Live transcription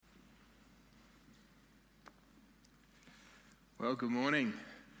Well, good morning.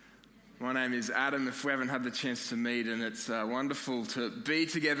 My name is Adam, if we haven't had the chance to meet, and it's wonderful to be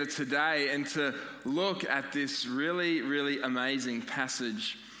together today and to look at this really, really amazing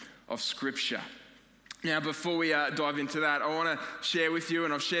passage of Scripture. Now, before we dive into that, I want to share with you,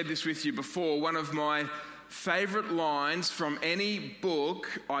 and I've shared this with you before, one of my favourite lines from any book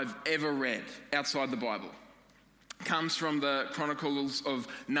I've ever read outside the Bible. Comes from the Chronicles of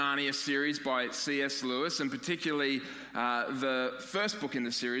Narnia series by C.S. Lewis, and particularly the first book in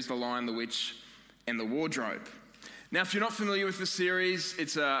the series, The Lion, the Witch, and the Wardrobe. Now, if you're not familiar with the series,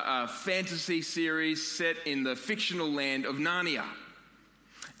 it's a fantasy series set in the fictional land of Narnia.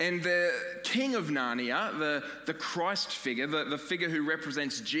 And the king of Narnia, the Christ figure, the figure who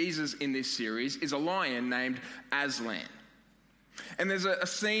represents Jesus in this series, is a lion named Aslan. And there's a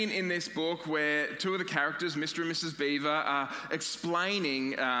scene in this book where two of the characters, Mr. and Mrs. Beaver, are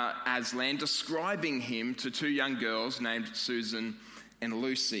explaining Aslan, describing him to two young girls named Susan and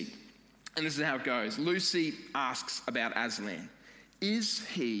Lucy. And this is how it goes. Lucy asks about Aslan. "Is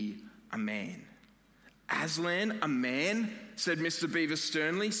he a man?" "Aslan, a man?" said Mr. Beaver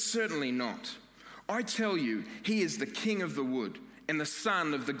sternly. "Certainly not. I tell you, he is the king of the wood and the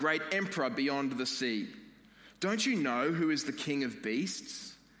son of the great emperor beyond the sea. Don't you know who is the king of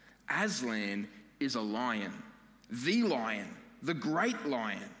beasts? Aslan is a lion, the great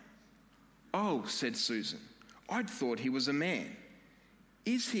lion." "Oh," said Susan, "I'd thought he was a man.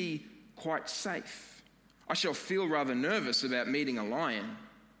 Is he quite safe? I shall feel rather nervous about meeting a lion."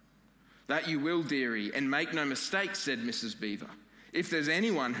 "That you will, dearie, and make no mistake," said Mrs. Beaver. "If there's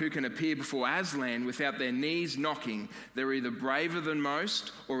anyone who can appear before Aslan without their knees knocking, they're either braver than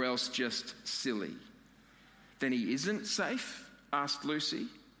most or else just silly." "Then he isn't safe?" asked Lucy.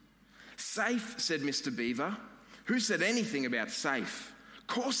 "Safe," said Mr. Beaver. "Who said anything about safe?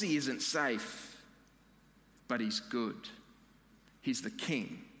 Course he isn't safe. But he's good. He's the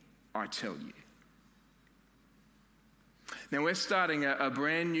king, I tell you." Now we're starting a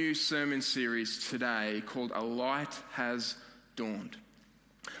brand new sermon series today called A Light Has Dawned.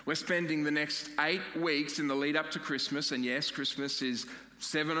 We're spending the next 8 weeks in the lead up to Christmas, and yes, Christmas is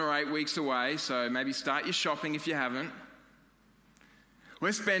 7 or 8 weeks away, so maybe start your shopping if you haven't.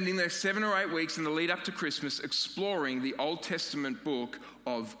 We're spending the 7 or 8 weeks in the lead up to Christmas exploring the Old Testament book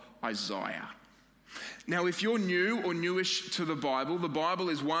of Isaiah. Now, if you're new or newish to the Bible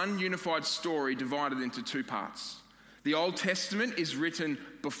is one unified story divided into 2 parts. The Old Testament is written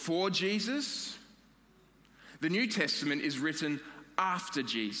before Jesus. The New Testament is written after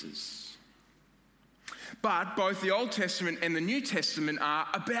Jesus. But both the Old Testament and the New Testament are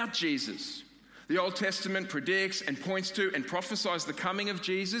about Jesus. The Old Testament predicts and points to and prophesies the coming of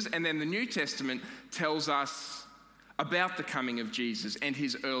Jesus, and then the New Testament tells us about the coming of Jesus and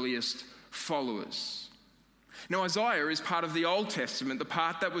his earliest followers. Now, Isaiah is part of the Old Testament, the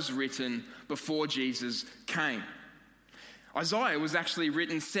part that was written before Jesus came. Isaiah was actually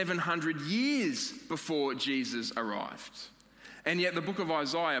written 700 years before Jesus arrived. And yet the book of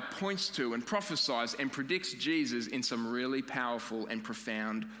Isaiah points to and prophesies and predicts Jesus in some really powerful and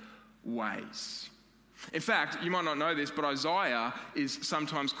profound ways. In fact, you might not know this, but Isaiah is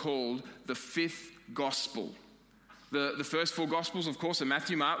sometimes called the 5th gospel. The first 4 gospels, of course, are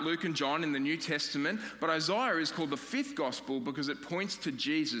Matthew, Mark, Luke, and John in the New Testament. But Isaiah is called the 5th gospel because it points to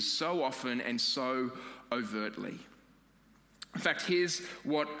Jesus so often and so overtly. In fact, here's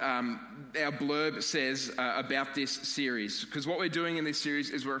what our blurb says about this series. Because what we're doing in this series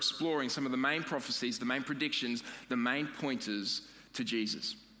is we're exploring some of the main prophecies, the main predictions, the main pointers to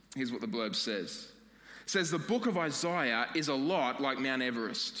Jesus. Here's what the blurb says. It says, the book of Isaiah is a lot like Mount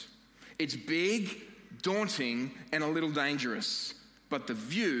Everest. It's big, daunting, and a little dangerous, but the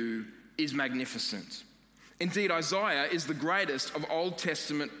view is magnificent. Indeed, Isaiah is the greatest of Old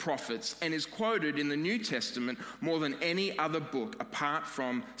Testament prophets and is quoted in the New Testament more than any other book apart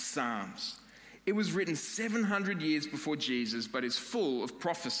from Psalms. It was written 700 years before Jesus, but is full of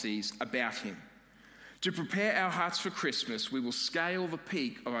prophecies about him. To prepare our hearts for Christmas, we will scale the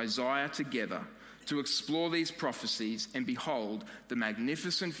peak of Isaiah together to explore these prophecies and behold the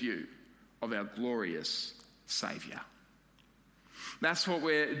magnificent view of our glorious Saviour. That's what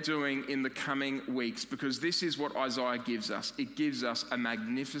we're doing in the coming weeks, because this is what Isaiah gives us. It gives us a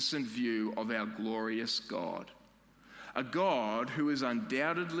magnificent view of our glorious God. A God who is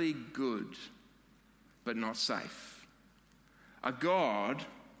undoubtedly good, but not safe. A God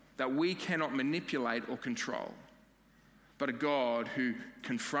that we cannot manipulate or control, but a God who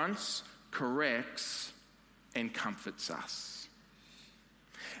confronts, corrects, and comforts us.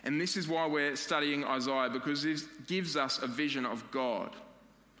 And this is why we're studying Isaiah, because it gives us a vision of God.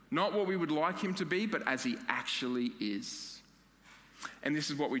 Not what we would like him to be, but as he actually is. And this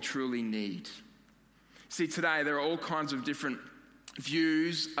is what we truly need. See, today there are all kinds of different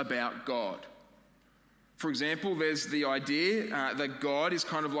views about God. For example, there's the idea that God is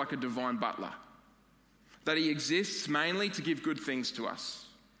kind of like a divine butler, that he exists mainly to give good things to us,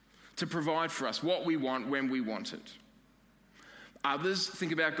 to provide for us what we want when we want it. Others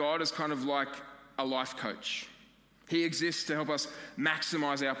think about God as kind of like a life coach. He exists to help us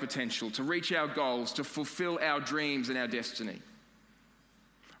maximize our potential, to reach our goals, to fulfill our dreams and our destiny.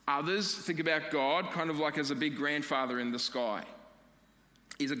 Others think about God kind of like as a big grandfather in the sky.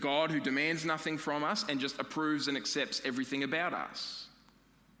 He's a God who demands nothing from us and just approves and accepts everything about us.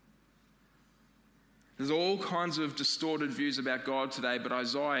 There's all kinds of distorted views about God today, but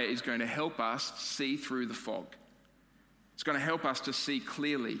Isaiah is going to help us see through the fog. It's going to help us to see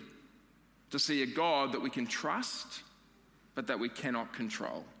clearly, to see a God that we can trust, but that we cannot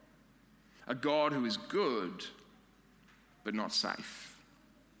control. A God who is good, but not safe.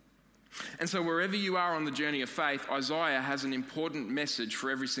 And so wherever you are on the journey of faith, Isaiah has an important message for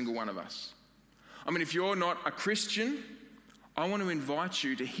every single one of us. I mean, if you're not a Christian, I want to invite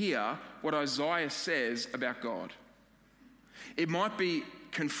you to hear what Isaiah says about God. It might be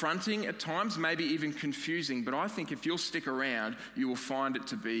confronting at times, maybe even confusing, but I think if you'll stick around, you will find it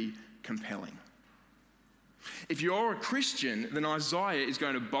to be compelling. If you're a Christian, then Isaiah is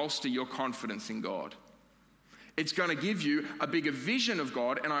going to bolster your confidence in God. It's going to give you a bigger vision of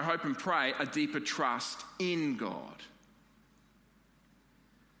God, and I hope and pray a deeper trust in God.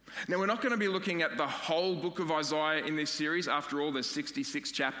 Now, we're not going to be looking at the whole book of Isaiah in this series. After all, there's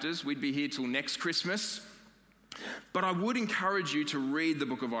 66 chapters. We'd be here till next Christmas. But I would encourage you to read the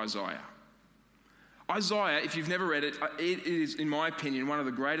book of Isaiah. Isaiah, if you've never read it, it is, in my opinion, one of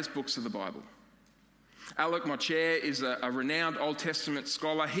the greatest books of the Bible. Alec Mocher is a renowned Old Testament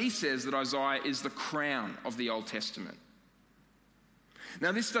scholar. He says that Isaiah is the crown of the Old Testament.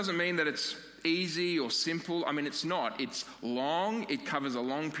 Now, this doesn't mean that it's easy or simple. I mean, it's not. It's long. It covers a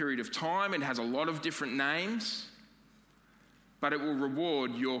long period of time. It has a lot of different names. But it will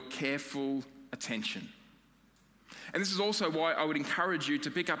reward your careful attention. And this is also why I would encourage you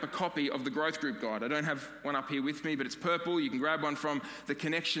to pick up a copy of the Growth Group Guide. I don't have one up here with me, but it's purple. You can grab one from the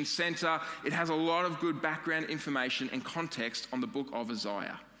Connection Centre. It has a lot of good background information and context on the book of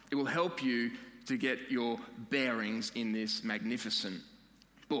Isaiah. It will help you to get your bearings in this magnificent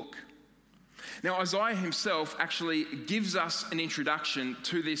book. Now, Isaiah himself actually gives us an introduction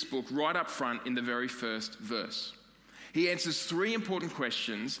to this book right up front in the very first verse. He answers 3 important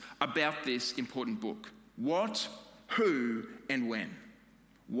questions about this important book. What, who, and when?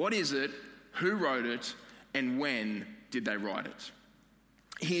 What is it? Who wrote it? And when did they write it?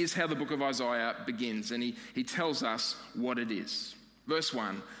 Here's how the book of Isaiah begins, and he tells us what it is. Verse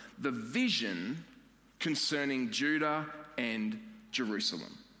 1, the vision concerning Judah and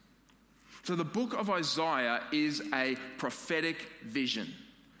Jerusalem. So the book of Isaiah is a prophetic vision.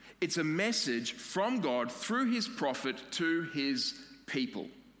 It's a message from God through his prophet to his people.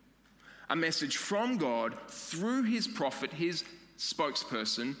 A message from God through his prophet, his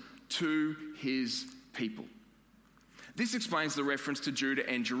spokesperson, to his people. This explains the reference to Judah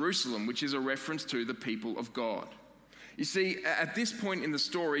and Jerusalem, which is a reference to the people of God. You see, at this point in the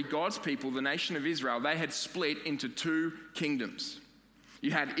story, God's people, the nation of Israel, they had split into 2 kingdoms.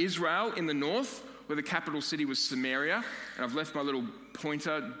 You had Israel in the north, where the capital city was Samaria, and I've left my little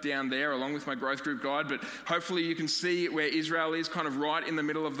pointer down there along with my Growth Group Guide, but hopefully you can see where Israel is, kind of right in the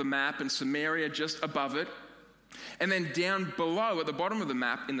middle of the map, and Samaria just above it. And then down below at the bottom of the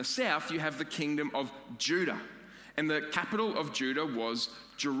map in the south, you have the kingdom of Judah, and the capital of Judah was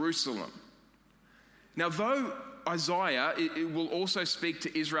Jerusalem. Now, though Isaiah it will also speak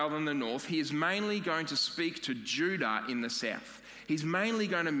to Israel in the north, he is mainly going to speak to Judah in the south. He's mainly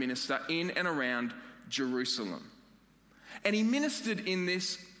going to minister in and around Jerusalem. And he ministered in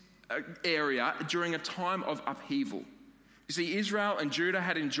this area during a time of upheaval. You see, Israel and Judah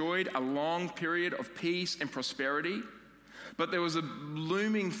had enjoyed a long period of peace and prosperity, but there was a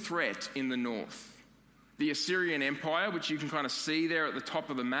looming threat in the north. The Assyrian Empire, which you can kind of see there at the top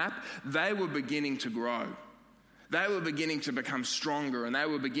of the map, they were beginning to grow. They were beginning to become stronger, and they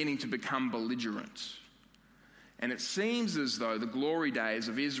were beginning to become belligerent. And it seems as though the glory days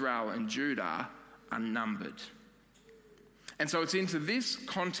of Israel and Judah are numbered. And so it's into this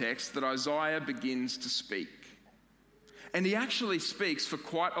context that Isaiah begins to speak. And he actually speaks for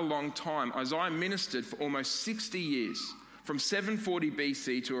quite a long time. Isaiah ministered for almost 60 years, from 740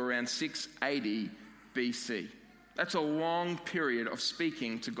 BC to around 680 BC. That's a long period of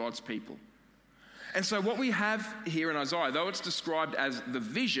speaking to God's people. And so what we have here in Isaiah, though it's described as the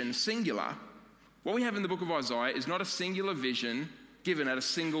vision, singular, what we have in the book of Isaiah is not a singular vision given at a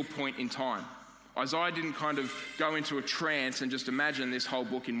single point in time. Isaiah didn't kind of go into a trance and just imagine this whole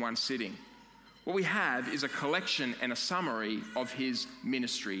book in one sitting. What we have is a collection and a summary of his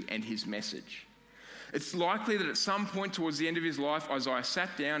ministry and his message. It's likely that at some point towards the end of his life, Isaiah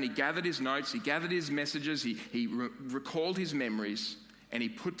sat down, he gathered his notes, he gathered his messages, he recalled his memories, and he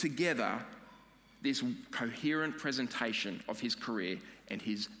put together this coherent presentation of his career and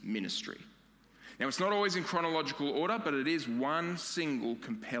his ministry. Now, it's not always in chronological order, but it is one single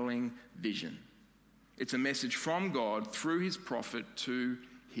compelling vision. It's a message from God through his prophet to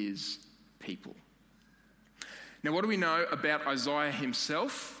his people. Now, what do we know about Isaiah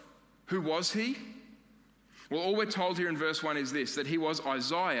himself? Who was he? Well, all we're told here in verse 1 is this, that he was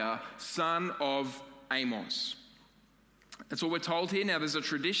Isaiah, son of Amos. That's all we're told here. Now, there's a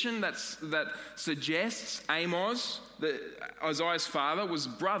tradition that suggests Amos, Isaiah's father, was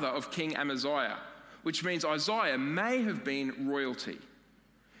brother of King Amaziah, which means Isaiah may have been royalty.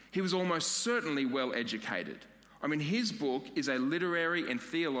 He was almost certainly well educated. I mean, his book is a literary and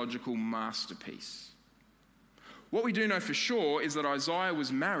theological masterpiece. What we do know for sure is that Isaiah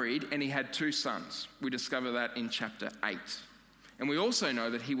was married and he had 2 sons. We discover that in chapter 8. And we also know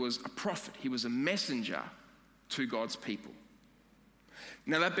that he was a prophet. He was a messenger to God's people.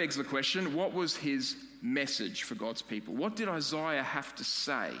 Now that begs the question, what was his message for God's people? What did Isaiah have to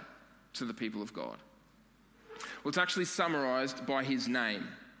say to the people of God? Well, it's actually summarized by his name.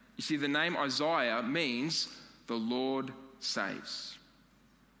 You see, the name Isaiah means the Lord saves.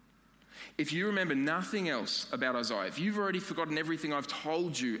 If you remember nothing else about Isaiah, if you've already forgotten everything I've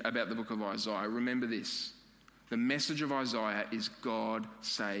told you about the book of Isaiah, remember this. The message of Isaiah is God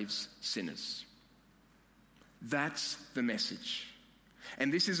saves sinners. That's the message.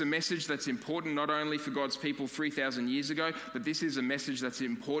 And this is a message that's important not only for God's people 3,000 years ago, but this is a message that's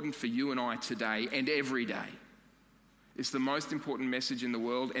important for you and I today and every day. It's the most important message in the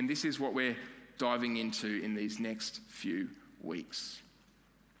world, and this is what we're diving into in these next few weeks.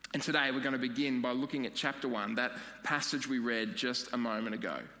 And today we're going to begin by looking at chapter 1, that passage we read just a moment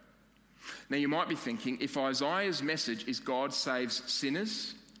ago. Now you might be thinking, if Isaiah's message is God saves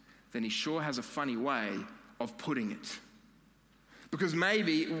sinners, then he sure has a funny way of putting it. Because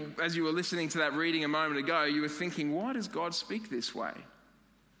maybe, as you were listening to that reading a moment ago, you were thinking, why does God speak this way?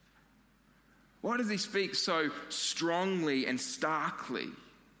 Why does he speak so strongly and starkly?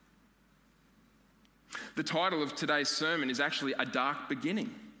 The title of today's sermon is actually A Dark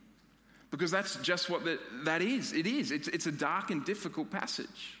Beginning. Because that's just what that is. It is. It's a dark and difficult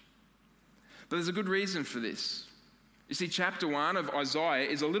passage. But there's a good reason for this. You see, chapter 1 of Isaiah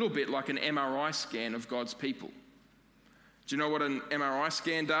is a little bit like an MRI scan of God's people. Do you know what an MRI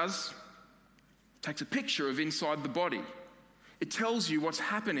scan does? It takes a picture of inside the body. It tells you what's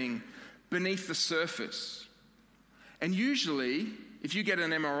happening beneath the surface. And usually, if you get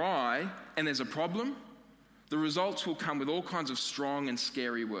an MRI and there's a problem, the results will come with all kinds of strong and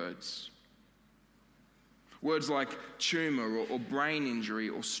scary words. Words like tumour or brain injury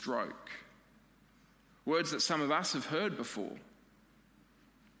or stroke. Words that some of us have heard before.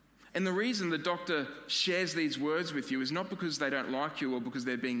 And the reason the doctor shares these words with you is not because they don't like you or because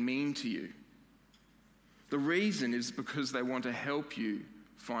they're being mean to you. The reason is because they want to help you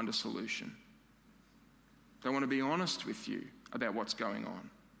find a solution. They want to be honest with you about what's going on.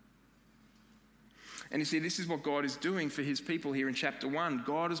 And you see, this is what God is doing for his people here in chapter 1.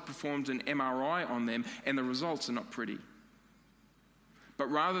 God has performed an MRI on them, and the results are not pretty.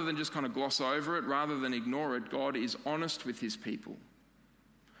 But rather than just kind of gloss over it, rather than ignore it, God is honest with his people.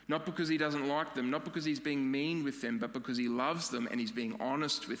 Not because he doesn't like them, not because he's being mean with them, but because he loves them and he's being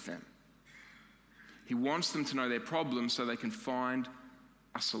honest with them. He wants them to know their problems so they can find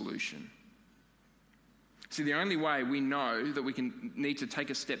a solution. See, the only way we know that we need to take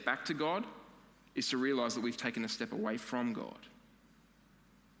a step back to God is to realize that we've taken a step away from God.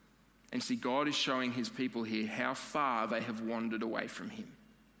 And see, God is showing his people here how far they have wandered away from him.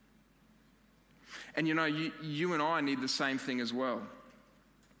 And you know, you and I need the same thing as well.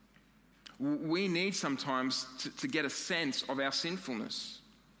 We need sometimes to get a sense of our sinfulness.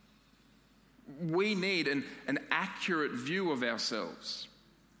 We need an accurate view of ourselves.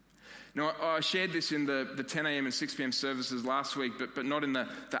 Now, I shared this in the 10 a.m. and 6 p.m. services last week, but not in the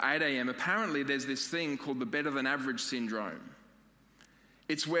 8 a.m. Apparently, there's this thing called the better than average syndrome.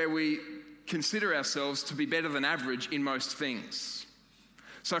 It's where we consider ourselves to be better than average in most things.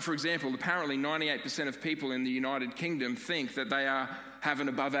 So, for example, apparently 98% of people in the United Kingdom think that they have an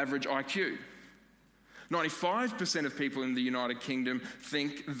above average IQ. 95% of people in the United Kingdom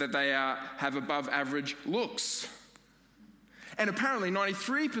think that they have above average looks. And apparently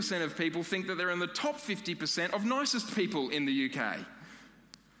 93% of people think that they're in the top 50% of nicest people in the UK.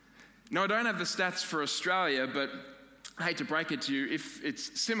 Now, I don't have the stats for Australia, but I hate to break it to you, if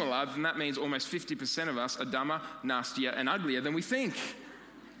it's similar, then that means almost 50% of us are dumber, nastier, and uglier than we think.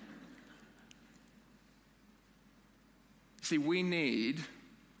 See, we need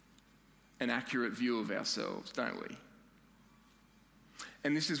an accurate view of ourselves, don't we?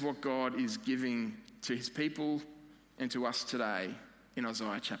 And this is what God is giving to his people and to us today in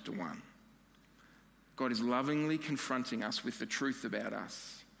Isaiah chapter 1. God is lovingly confronting us with the truth about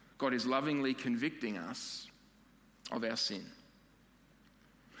us. God is lovingly convicting us of our sin.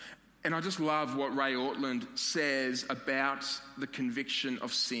 And I just love what Ray Ortlund says about the conviction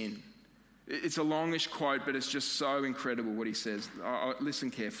of sin. It's a longish quote, but it's just so incredible what he says. Listen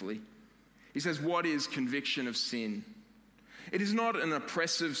carefully. He says, "What is conviction of sin? It is not an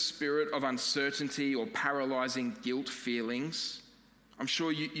oppressive spirit of uncertainty or paralyzing guilt feelings." I'm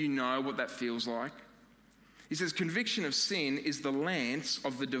sure you know what that feels like. He says, "Conviction of sin is the lance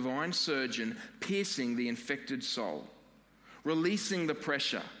of the divine surgeon piercing the infected soul, releasing the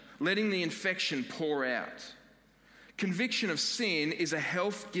pressure, letting the infection pour out. Conviction of sin is a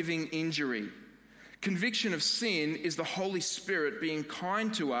health-giving injury. Conviction of sin is the Holy Spirit being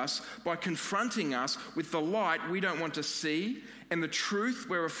kind to us by confronting us with the light we don't want to see and the truth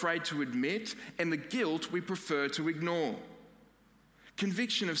we're afraid to admit and the guilt we prefer to ignore.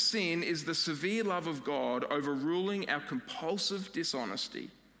 Conviction of sin is the severe love of God overruling our compulsive dishonesty,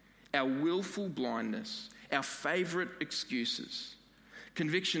 our willful blindness, our favourite excuses.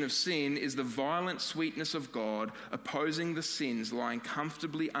 Conviction of sin is the violent sweetness of God opposing the sins lying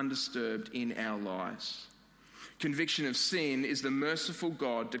comfortably undisturbed in our lives. Conviction of sin is the merciful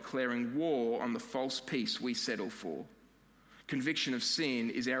God declaring war on the false peace we settle for. Conviction of sin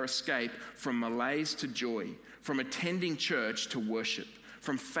is our escape from malaise to joy, from attending church to worship,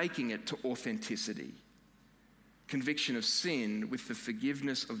 from faking it to authenticity. Conviction of sin with the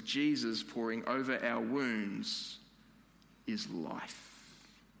forgiveness of Jesus pouring over our wounds is life."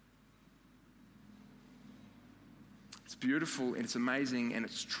 It's beautiful and it's amazing and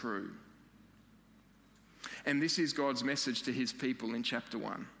it's true. And this is God's message to his people in chapter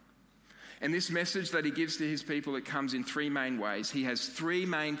 1. And this message that he gives to his people, it comes in three main ways. He has three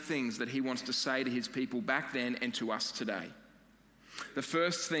main things that he wants to say to his people back then and to us today. The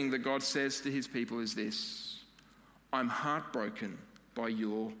first thing that God says to his people is this: "I'm heartbroken by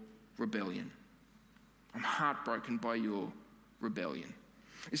your rebellion." I'm heartbroken by your rebellion.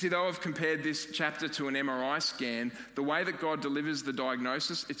 You see, though I've compared this chapter to an MRI scan, the way that God delivers the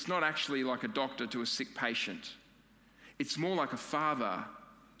diagnosis, it's not actually like a doctor to a sick patient. It's more like a father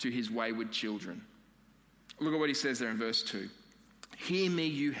to his wayward children. Look at what he says there in verse 2. "Hear me,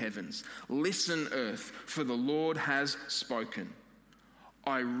 you heavens. Listen, earth, for the Lord has spoken.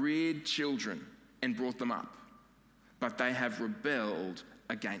 I reared children and brought them up, but they have rebelled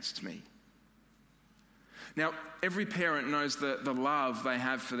against me." Now, every parent knows the love they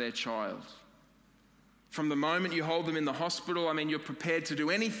have for their child. From the moment you hold them in the hospital, you're prepared to do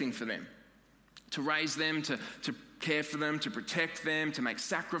anything for them, to raise them, to care for them, to protect them, to make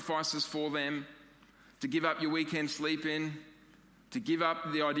sacrifices for them, to give up your weekend sleep in, to give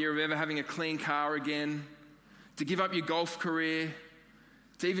up the idea of ever having a clean car again, to give up your golf career,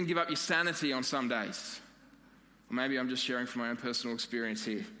 to even give up your sanity on some days. Or maybe I'm just sharing from my own personal experience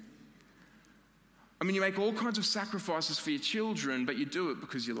here. You make all kinds of sacrifices for your children, but you do it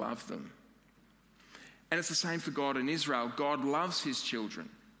because you love them. And it's the same for God and Israel. God loves his children.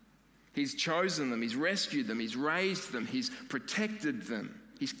 He's chosen them, he's rescued them, he's raised them, he's protected them,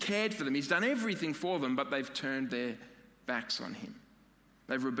 he's cared for them, he's done everything for them, but they've turned their backs on him.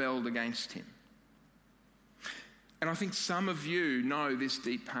 They've rebelled against him. And I think some of you know this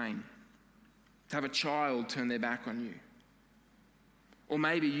deep pain, to have a child turn their back on you. Or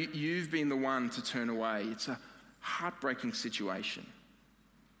maybe you've been the one to turn away. It's a heartbreaking situation.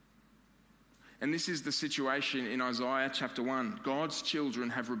 And this is the situation in Isaiah chapter 1. God's children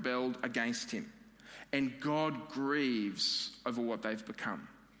have rebelled against him. And God grieves over what they've become.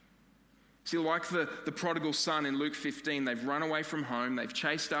 See, like the prodigal son in Luke 15, they've run away from home, they've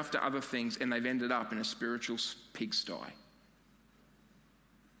chased after other things, and they've ended up in a spiritual pigsty.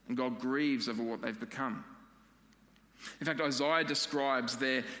 And God grieves over what they've become. In fact, Isaiah describes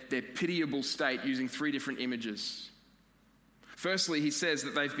their pitiable state using three different images. Firstly, he says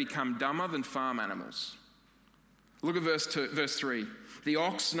that they've become dumber than farm animals. Look at verse 3. "The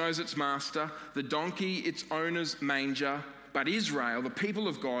ox knows its master, the donkey its owner's manger, but Israel, the people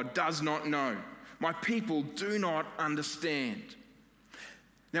of God, does not know. My people do not understand."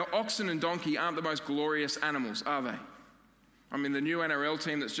 Now, oxen and donkey aren't the most glorious animals, are they? I mean, the new NRL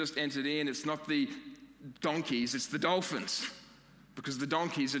team that's just entered in, it's not the Donkeys, it's the Dolphins, because the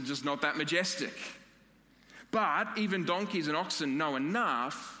donkeys are just not that majestic. But even donkeys and oxen know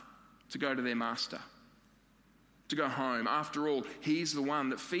enough to go to their master, to go home. After all, he's the one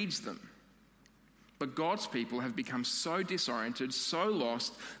that feeds them. But God's people have become so disoriented, so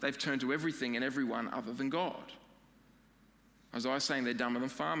lost, they've turned to everything and everyone other than God. Isaiah is saying they're dumber than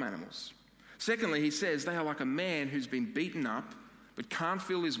farm animals. Secondly, he says they are like a man who's been beaten up but can't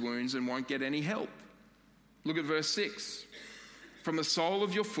feel his wounds and won't get any help. Look at verse 6. From the sole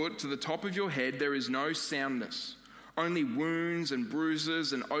of your foot to the top of your head there is no soundness, only wounds and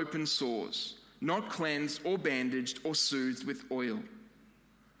bruises and open sores, not cleansed or bandaged or soothed with oil.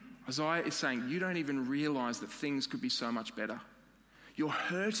 Isaiah is saying you don't even realize that things could be so much better. You're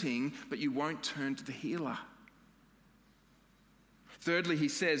hurting, but you won't turn to the healer. Thirdly, he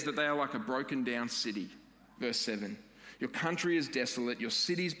says that they are like a broken down city. Verse 7. Your country is desolate, your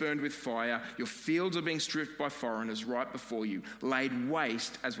cities burned with fire, your fields are being stripped by foreigners right before you, laid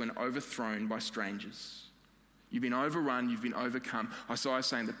waste as when overthrown by strangers. You've been overrun, you've been overcome. Isaiah is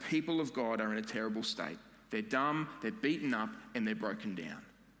saying the people of God are in a terrible state. They're dumb, they're beaten up, and they're broken down.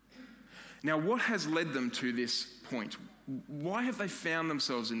 Now, what has led them to this point? Why have they found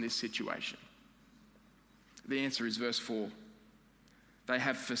themselves in this situation? The answer is verse 4. They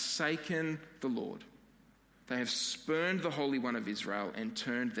have forsaken the Lord. They have spurned the Holy One of Israel and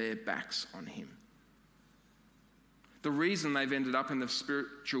turned their backs on him. The reason they've ended up in the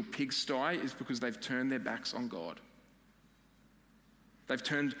spiritual pigsty is because they've turned their backs on God. They've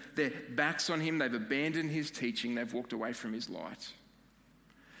turned their backs on him, they've abandoned his teaching, they've walked away from his light.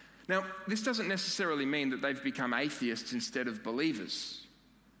 Now, this doesn't necessarily mean that they've become atheists instead of believers.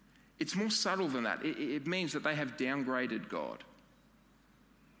 It's more subtle than that. It means that they have downgraded God.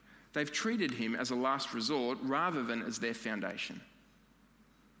 They've treated him as a last resort rather than as their foundation.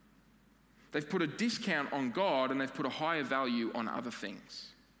 They've put a discount on God and they've put a higher value on other things.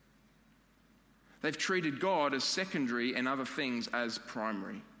 They've treated God as secondary and other things as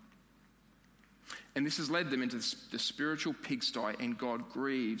primary. And this has led them into the spiritual pigsty, and God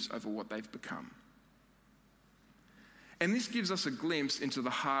grieves over what they've become. And this gives us a glimpse into the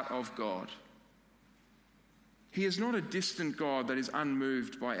heart of God. He is not a distant God that is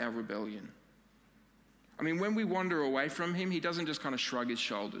unmoved by our rebellion. I mean, when we wander away from him, he doesn't just kind of shrug his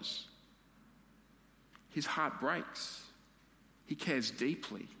shoulders. His heart breaks. He cares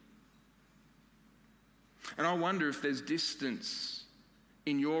deeply. And I wonder if there's distance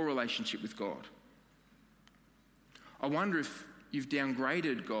in your relationship with God. I wonder if you've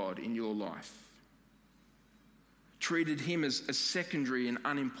downgraded God in your life, treated him as secondary and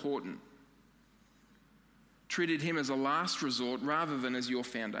unimportant, treated him as a last resort rather than as your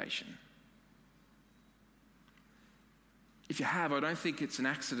foundation. If you have, I don't think it's an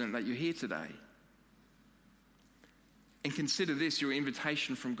accident that you're here today. And consider this your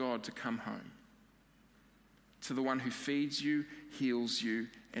invitation from God to come home, to the one who feeds you, heals you,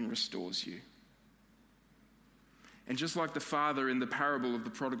 and restores you. And just like the father in the parable of the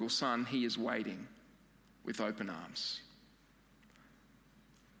prodigal son, he is waiting with open arms.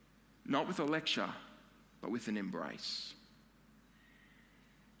 Not with a lecture, but with an embrace.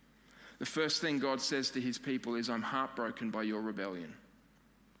 The first thing God says to his people is, I'm heartbroken by your rebellion.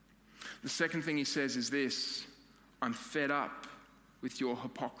 The second thing he says is this, I'm fed up with your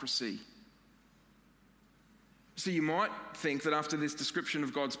hypocrisy. So you might think that after this description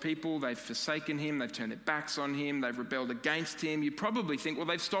of God's people, they've forsaken him, they've turned their backs on him, they've rebelled against him. You probably think, well,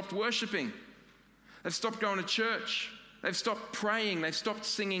 they've stopped worshipping. They've stopped going to church. They've stopped praying. They've stopped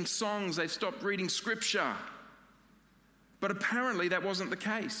singing songs. They've stopped reading scripture. But apparently that wasn't the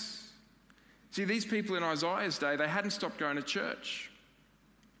case. See, these people in Isaiah's day, they hadn't stopped going to church.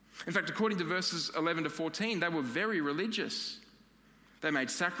 In fact, according to verses 11 to 14, they were very religious. They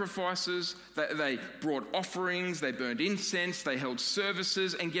made sacrifices, they brought offerings, they burned incense, they held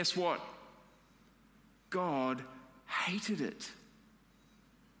services, and guess what? God hated it.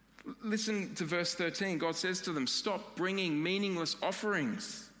 Listen to verse 13. God says to them, stop bringing meaningless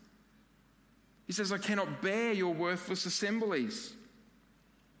offerings. He says, I cannot bear your worthless assemblies.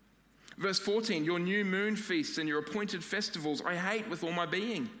 Verse 14, your new moon feasts and your appointed festivals I hate with all my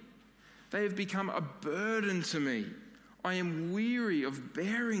being. They have become a burden to me. I am weary of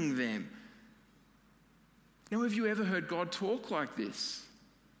bearing them. Now, have you ever heard God talk like this?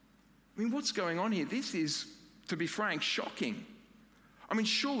 I mean, what's going on here? This is, to be frank, shocking. I mean,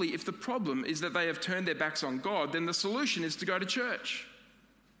 surely if the problem is that they have turned their backs on God, then the solution is to go to church,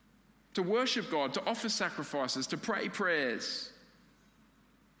 to worship God, to offer sacrifices, to pray prayers.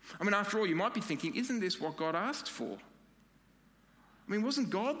 I mean, after all, you might be thinking, isn't this what God asked for? I mean, wasn't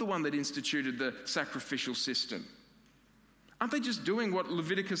God the one that instituted the sacrificial system? Aren't they just doing what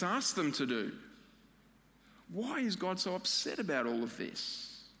Leviticus asked them to do? Why is God so upset about all of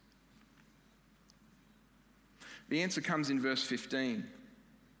this? The answer comes in verse 15.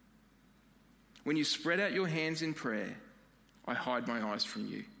 When you spread out your hands in prayer, I hide my eyes from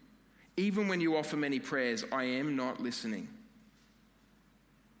you. Even when you offer many prayers, I am not listening.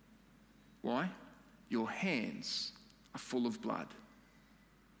 Why? Your hands are full of blood.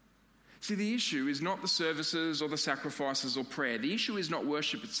 See, the issue is not the services or the sacrifices or prayer. The issue is not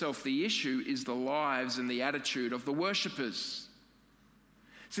worship itself. The issue is the lives and the attitude of the worshippers.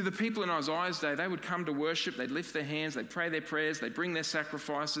 See, the people in Isaiah's day, they would come to worship, they'd lift their hands, they'd pray their prayers, they'd bring their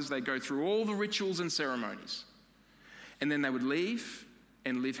sacrifices, they'd go through all the rituals and ceremonies. And then they would leave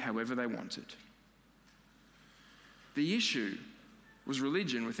and live however they wanted. The issue was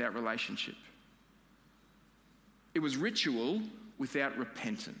religion without relationship. It was ritual without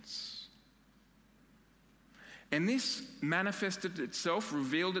repentance. And this manifested itself,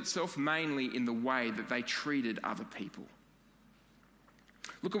 revealed itself mainly in the way that they treated other people.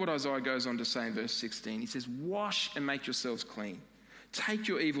 Look at what Isaiah goes on to say in verse 16. He says, wash and make yourselves clean. Take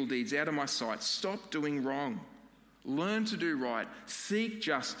your evil deeds out of my sight. Stop doing wrong. Learn to do right. Seek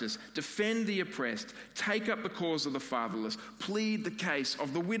justice. Defend the oppressed. Take up the cause of the fatherless. Plead the case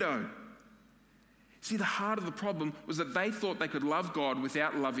of the widow. See, the heart of the problem was that they thought they could love God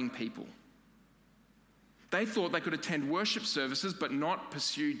without loving people. They thought they could attend worship services but not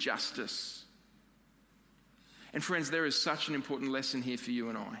pursue justice. And friends, there is such an important lesson here for you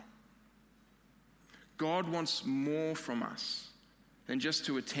and I. God wants more from us than just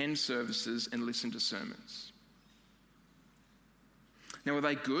to attend services and listen to sermons. Now, are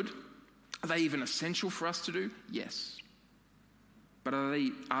they good? Are they even essential for us to do? Yes. But are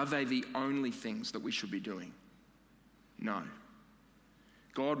they the only things that we should be doing? No.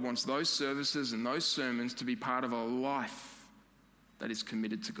 God wants those services and those sermons to be part of a life that is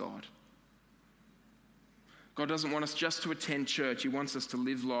committed to God. God doesn't want us just to attend church. He wants us to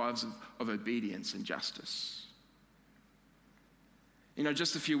live lives of obedience and justice. You know,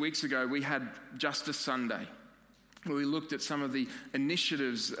 just a few weeks ago, we had Justice Sunday, where we looked at some of the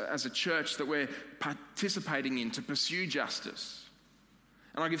initiatives as a church that we're participating in to pursue justice.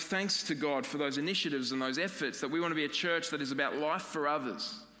 And I give thanks to God for those initiatives and those efforts, that we want to be a church that is about life for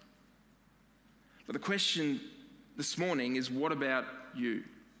others. But the question this morning is, what about you?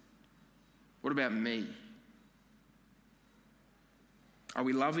 What about me? Are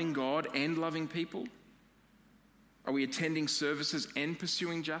we loving God and loving people? Are we attending services and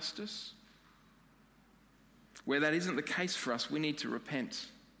pursuing justice? Where that isn't the case for us, we need to repent.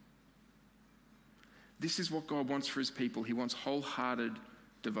 This is what God wants for his people. He wants wholehearted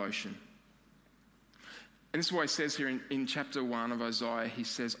devotion. And this is why he says here in chapter 1 of Isaiah, he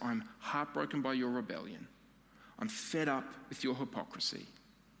says, I'm heartbroken by your rebellion. I'm fed up with your hypocrisy.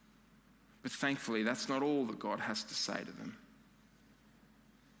 But thankfully, that's not all that God has to say to them.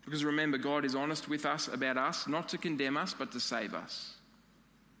 Because remember, God is honest with us about us, not to condemn us, but to save us.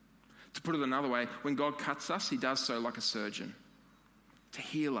 To put it another way, when God cuts us, he does so like a surgeon, to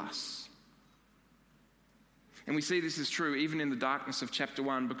heal us. And we see this is true even in the darkness of chapter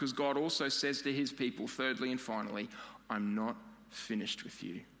 1, because God also says to his people, thirdly and finally, I'm not finished with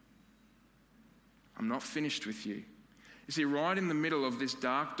you. I'm not finished with you. You see, right in the middle of this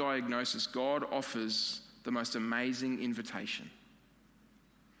dark diagnosis, God offers the most amazing invitation.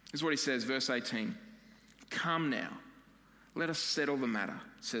 This is what he says, verse 18. Come now, let us settle the matter,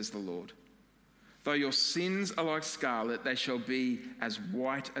 says the Lord. Though your sins are like scarlet, they shall be as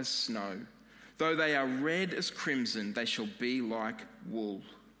white as snow. Though they are red as crimson, they shall be like wool.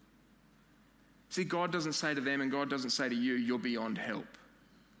 See, God doesn't say to them and God doesn't say to you, you're beyond help.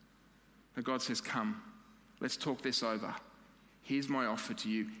 But God says, come, let's talk this over. Here's my offer to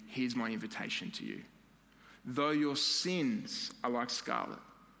you. Here's my invitation to you. Though your sins are like scarlet,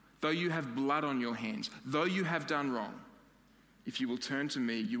 though you have blood on your hands, though you have done wrong, if you will turn to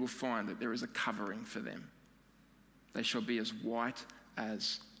me, you will find that there is a covering for them. They shall be as white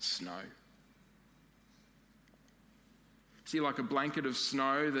as snow. See, like a blanket of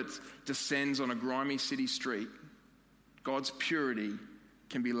snow that descends on a grimy city street, God's purity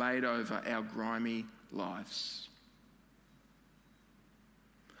can be laid over our grimy lives.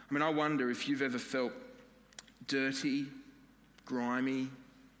 I mean, I wonder if you've ever felt dirty, grimy,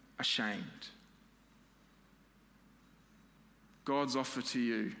 ashamed. God's offer to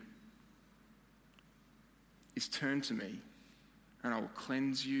you is turn to me and I will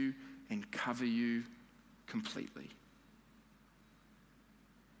cleanse you and cover you completely.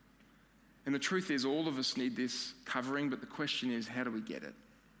 And the truth is, all of us need this covering, but the question is, how do we get it?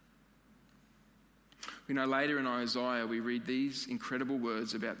 We know later in Isaiah, we read these incredible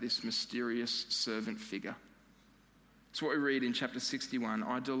words about this mysterious servant figure. It's what we read in chapter 61.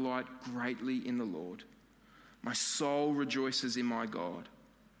 I delight greatly in the Lord. My soul rejoices in my God,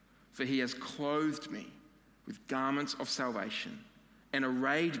 for he has clothed me with garments of salvation and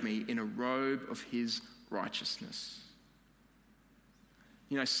arrayed me in a robe of his righteousness.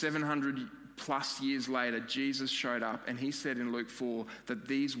 700 plus years later, Jesus showed up and he said in Luke 4 that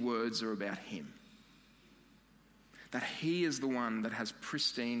these words are about him. That he is the one that has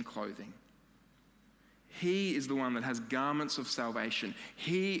pristine clothing. He is the one that has garments of salvation.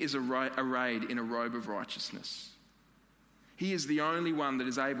 He is arrayed in a robe of righteousness. He is the only one that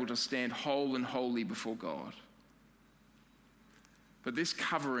is able to stand whole and holy before God. But this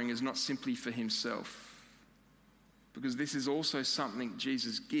covering is not simply for himself, because this is also something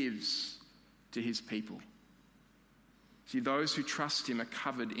Jesus gives to his people. See, those who trust him are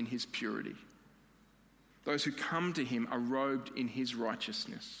covered in his purity. Those who come to him are robed in his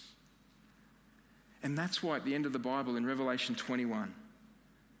righteousness. And that's why at the end of the Bible in Revelation 21,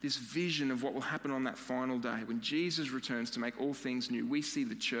 this vision of what will happen on that final day, when Jesus returns to make all things new, we see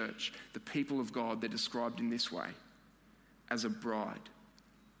the church, the people of God, they're described in this way: as a bride,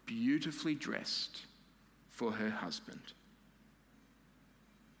 beautifully dressed for her husband.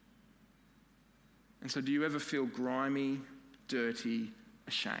 And so do you ever feel grimy, dirty,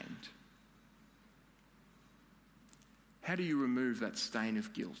 ashamed? How do you remove that stain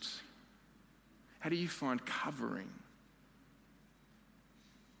of guilt? How do you find covering?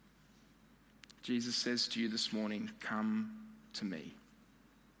 Jesus says to you this morning, come to me.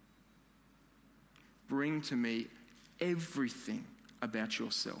 Bring to me everything about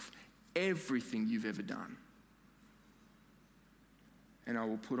yourself, everything you've ever done. And I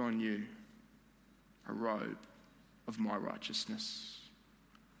will put on you a robe of my righteousness.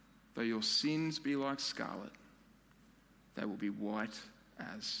 Though your sins be like scarlet, they will be white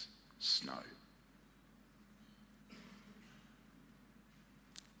as snow.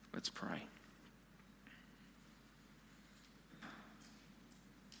 Let's pray.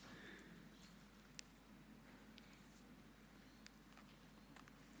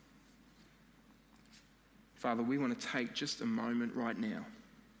 Father, we want to take just a moment right now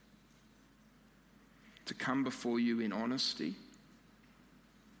to come before you in honesty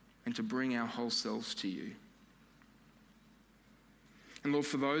and to bring our whole selves to you. And Lord,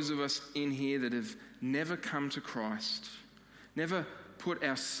 for those of us in here that have never come to Christ, never put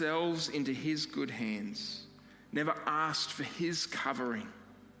ourselves into his good hands, never asked for his covering,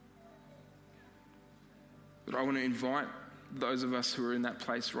 but I want to invite those of us who are in that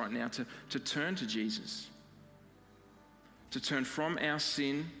place right now to turn to Jesus, to turn from our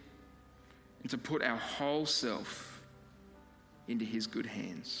sin and to put our whole self into his good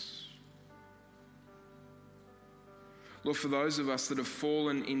hands. Lord, for those of us that have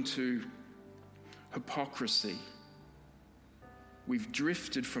fallen into hypocrisy, we've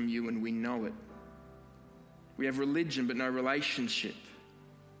drifted from you and we know it. We have religion but no relationship.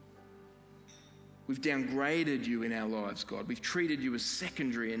 We've downgraded you in our lives, God. We've treated you as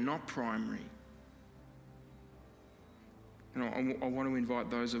secondary and not primary. And I want to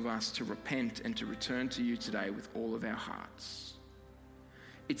invite those of us to repent and to return to you today with all of our hearts.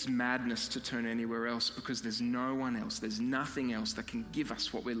 It's madness to turn anywhere else because there's no one else, there's nothing else that can give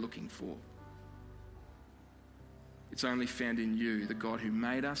us what we're looking for. It's only found in you, the God who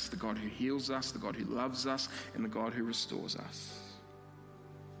made us, the God who heals us, the God who loves us, and the God who restores us.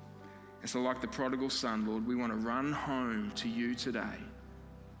 And so like the prodigal son, Lord, we want to run home to you today,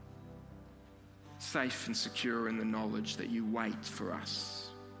 safe and secure in the knowledge that you wait for us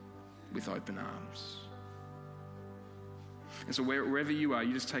with open arms. And so wherever you are,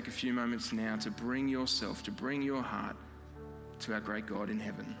 you just take a few moments now to bring yourself, to bring your heart to our great God in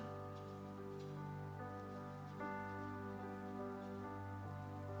heaven.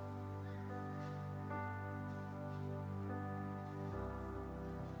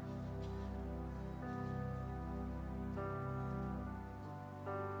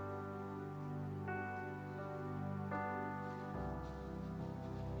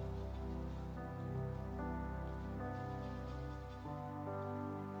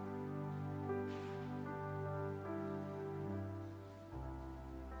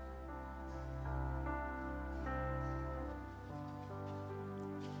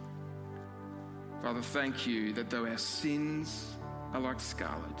 Father, thank you that though our sins are like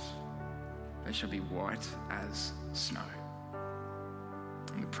scarlet, they shall be white as snow.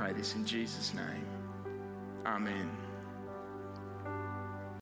 And we pray this in Jesus' name. Amen.